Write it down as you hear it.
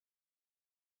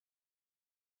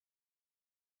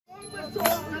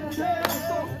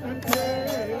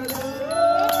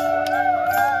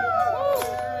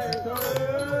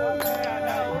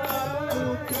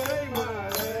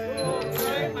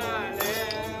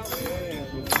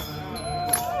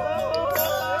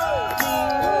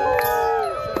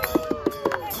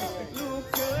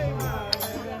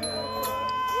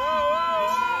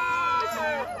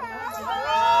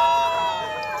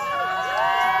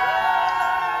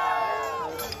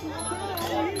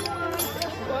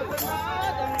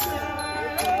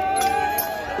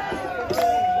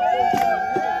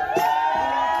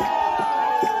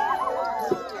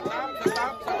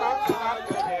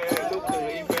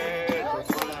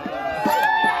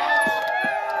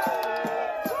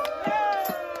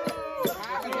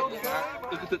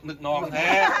นึกนองแท้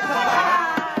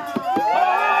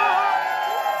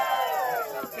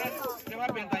เรียกว่า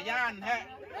เป็นตาย่านแท้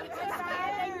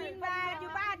อยู่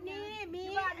บ้านนี้มี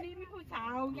ผู้สา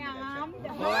วงาม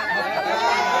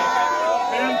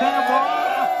เมียนท่าบ่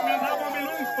ไม่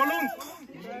ลุงพ่อลุง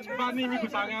บ้านนี้มีผู้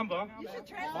สาวงามบ่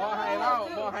บ่ให้เล่า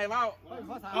บ่ให้เล่า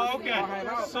Okay,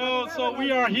 so we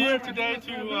are here today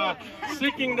to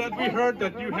seeking that we heard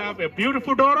that you have a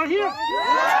beautiful daughter here.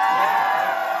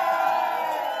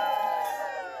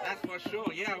 That's for sure.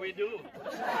 Yeah, we do.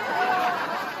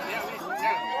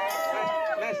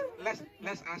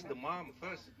 Let's ask the mom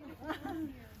first.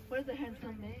 Where's the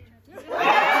handsome man?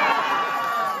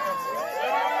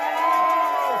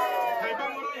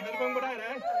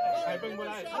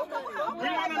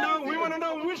 We want to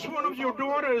know which one of your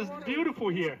daughters is beautiful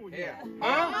here. Yeah.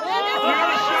 Huh? You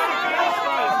gotta show the face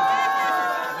first.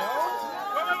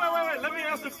 Wait.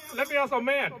 Let me ask a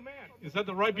man. Is that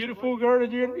the right beautiful girl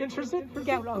that you're interested?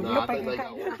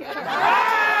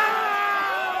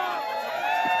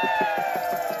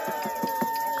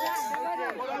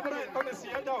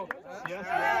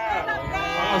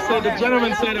 So the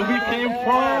gentleman said that we came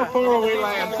far away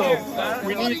land, so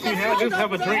we need to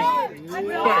have a drink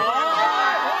first.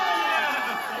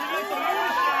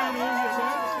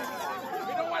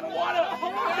 We don't want water.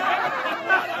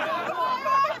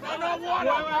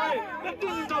 Wait.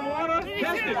 This is not water.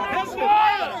 Test it.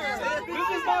 This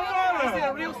is not water. This is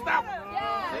real stuff.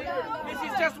 This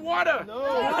is just water.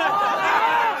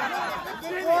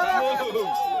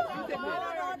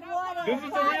 This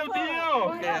is the real deal.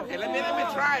 Okay, let me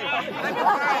try.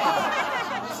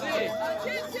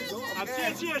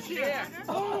 Cheers.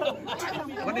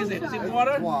 What is it? Is it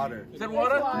water? Water. Is it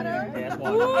water? Yes,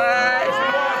 water.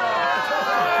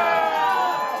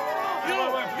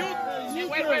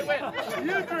 Wait.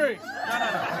 You drink. No.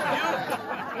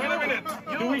 Wait a minute.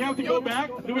 Do we have to go back?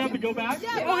 Oh, here.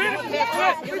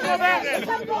 You go back.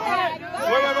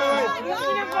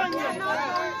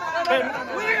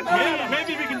 Wait.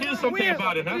 Maybe we can do something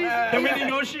about it, huh? Can we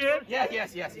negotiate?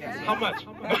 Yes. How much?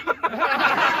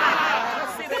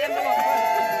 Let's see the envelope.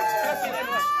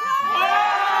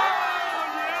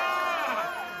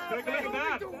 Take a look at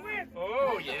that.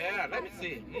 Oh yeah, let me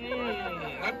see.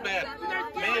 Not bad.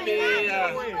 Maybe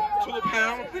 2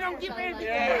 pounds. We don't give anything.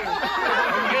 Yeah.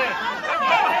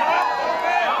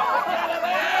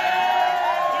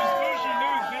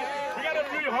 We gotta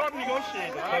do your hard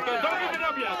negotiate. Okay, don't give it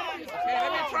up yet. Okay,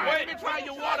 let me try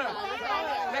your water.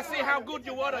 Let's see how good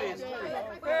your water is.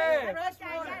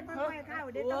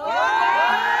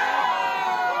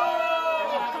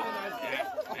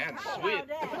 And sweet.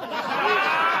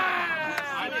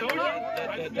 I told you.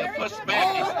 The first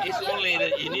bag is only the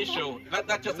initial.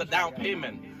 That's just a down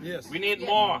payment. Yes. We need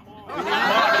more.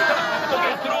 To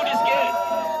get through this gate.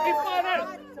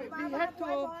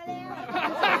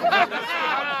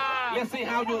 Let's see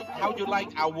how you like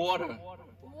our water.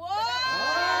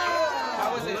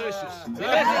 How is it? Delicious.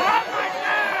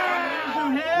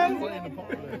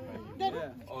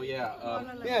 Oh yeah.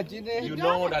 You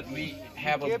know that we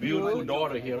have a beautiful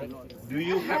daughter here. Do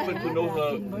you happen to know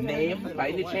her name by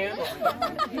any chance?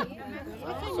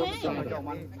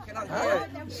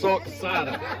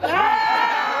 Sauksata.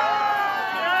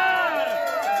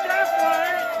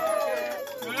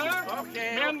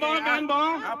 Okay. Man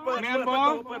ball.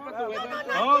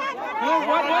 Oh,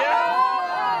 what?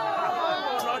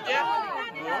 Not yet.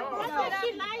 She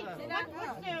likes it.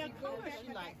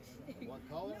 She likes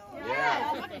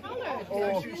Yeah.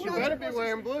 Oh, she better be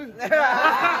wearing blue.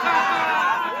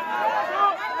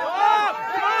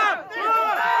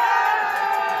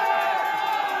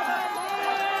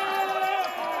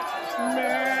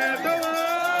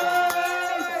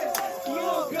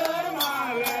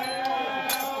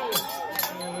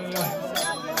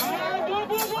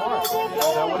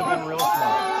 That would have been real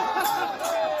smart.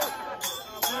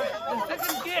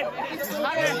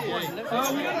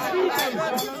 We got to see them.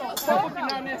 How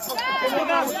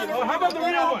about the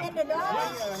real one?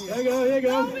 There you go, here you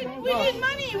go. We need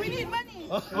money. We need money.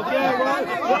 Okay, right.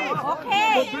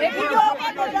 Okay. Give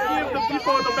the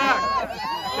people in the back.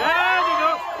 There you go.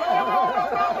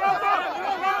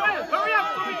 Hurry up.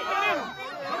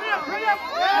 Hurry up.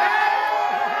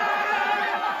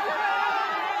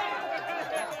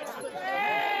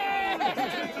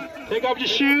 Take off your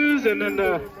shoes, and then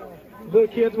the little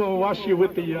kids will wash you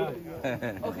with the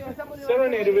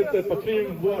serenade with the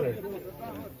perfumed water.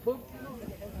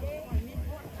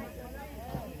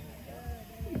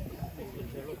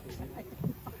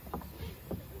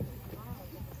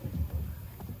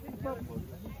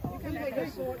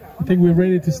 I think we're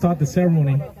ready to start the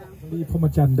ceremony.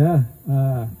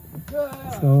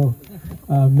 So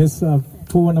Miss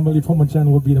Puwanamali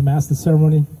Pomachan will be the master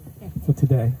ceremony for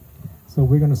today. So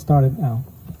we're going to start it now.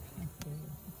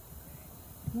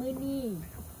 มื้อนี้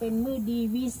เป็นมื้อดี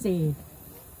วิเศษ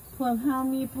พวกเฮา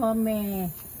มีพ่อแม่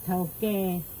เฒ่าแก่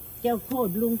เจ้าโคต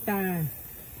รลุงตา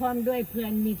พร้อมด้วยเพื่อ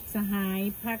นมิตรสหาย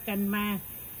พากันมา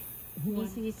มิส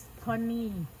ซิสคอน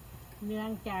นี่เนื่อ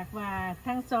งจากว่า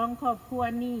ทั้งสองครอบครัว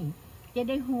นี้จะ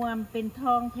ได้ร่วมเป็น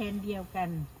ท้องแผ่นเดียวกัน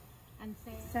อันแส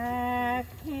นสัก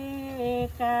เค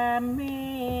กาเม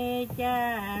จา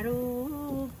รู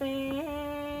เป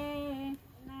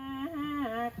นา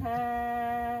คา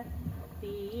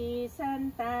ติสัน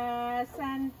ตา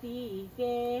สันติเก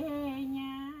ญ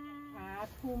าหา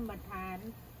ภูมิฐาน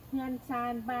เฮือนซา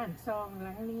นบ้านซองห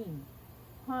ลังนี้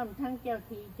พร้อมทั้งเจ้า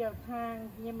ที่เจ้าทาง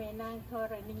ยะแม่นางธ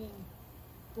รณี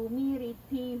ผู้มีฤทธิ์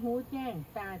ที่หูแจ้ง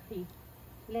ตาทิพย์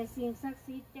และสิ่งศักดิ์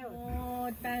สิทธิ์เจ้าโม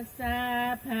ตัสสะ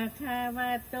ภะคะว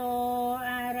ะโต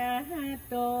อะระหะ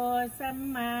โตสัม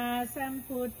มาสัม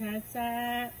พุทธัสสะ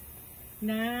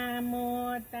นะโม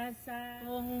ตัสสะ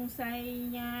องค์ไส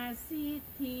ยาสิท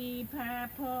ธิภา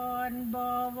พรบ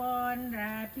วรร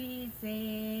าภิเษ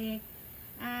ก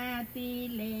อาติ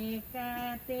เลกา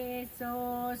เตโส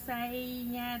ไส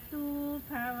ยาตุ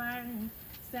ภวัง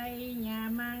ไสยา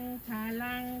มังคา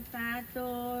ลังตาโต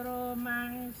โรมั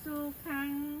งสุขั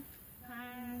งพั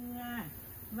ง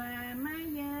ว่ามา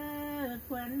เยอะค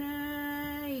วรเน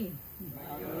ย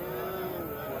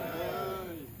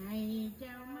ให้เ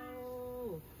จ้าเมา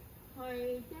คอย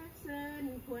จักเซิน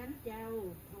ควรเจ้า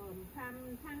พร้อมท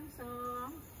ำทั้งสอง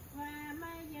ว่าม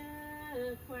าเยอ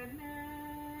ะควรเน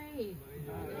ย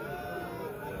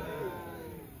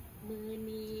มือ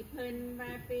นี้เพิ่นว่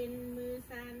าเป็นมือ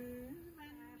สันวั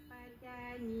นปาจา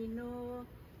นิโน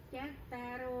จัตตา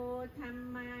รโอธรร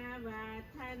มาวา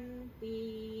ทันติ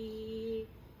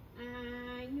อา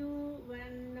ยุวั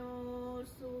นโน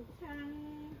สุขัง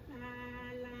ภา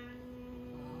ลัง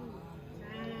ส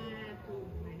าธุ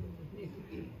มัน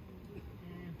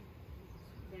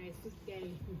ได้สุขใจ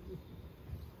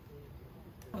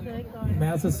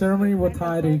Master ceremony will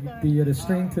tie the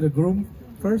string to the groom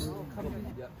first.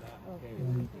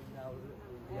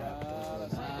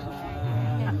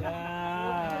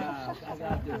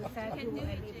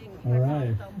 All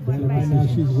right. Well, right now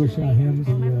she's wishing him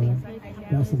the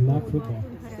best of luck with that.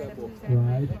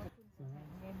 Right.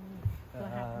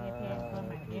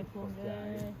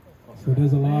 So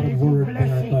there's a lot of word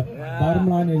there, but bottom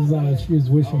line is she is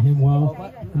wishing him well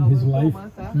in his life.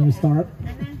 Can you start?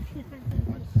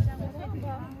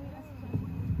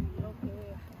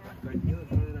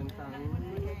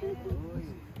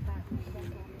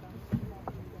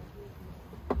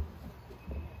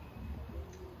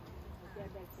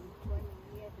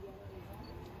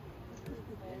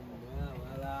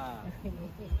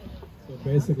 So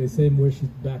basically, same wishes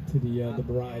back to the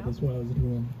bride as well as the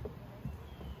groom.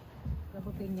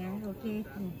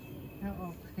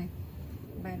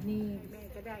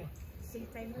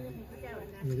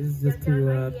 It is just to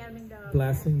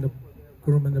blessing the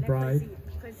groom and the bride,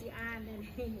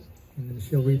 and then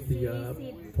she'll read the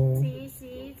poem.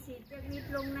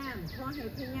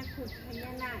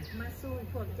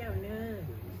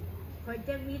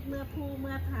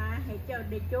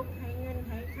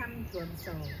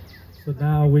 So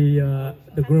now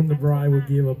the groom and the bride will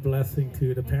give a blessing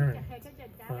to the parent,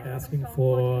 asking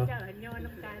for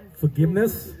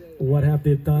forgiveness. What have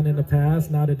they done in the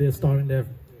past? Now that they're starting their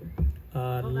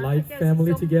life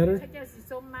family together.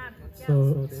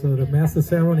 So the master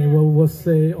ceremony will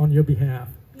say on your behalf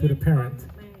to the parent.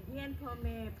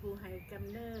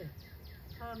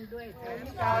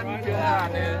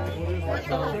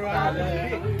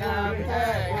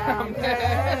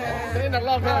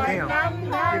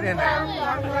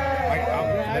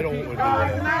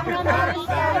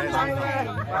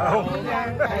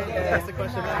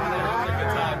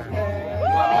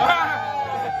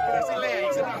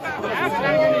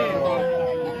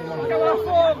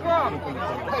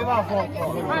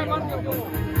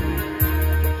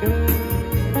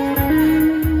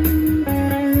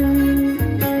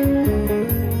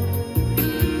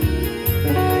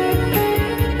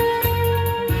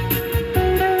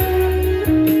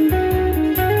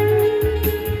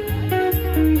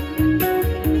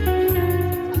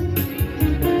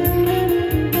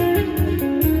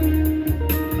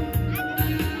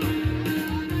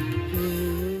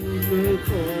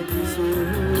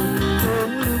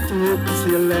 เ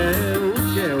สียแล้ว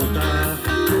แก้วตา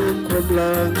ลืมความห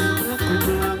ลังคุณเ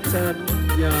มืองสัญ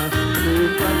ญาลืม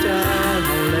วาจาเอ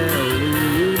าแล้วหรื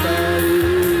อใด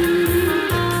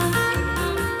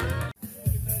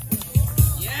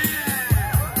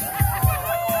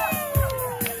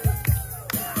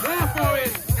Go for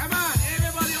it. Come on,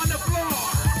 everybody on the floor.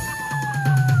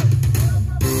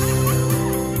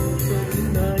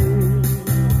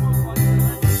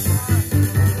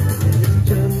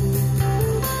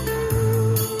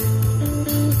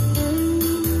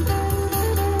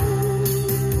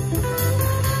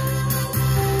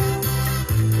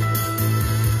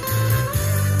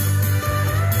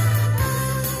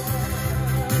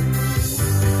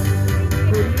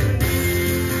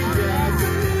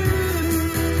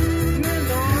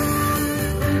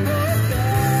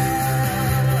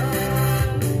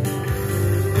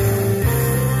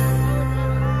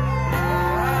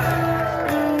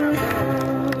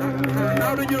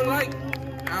 'How do you like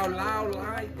our loud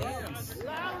light dance?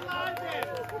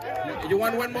 You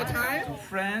want one more time?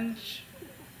 Friends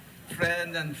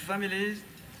and families,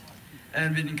 and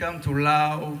we come to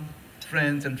Lao,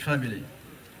 friends and family.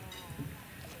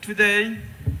 Today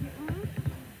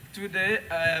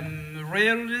I'm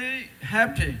really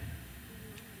happy.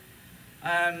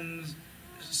 I'm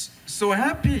so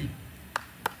happy.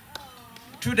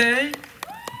 Today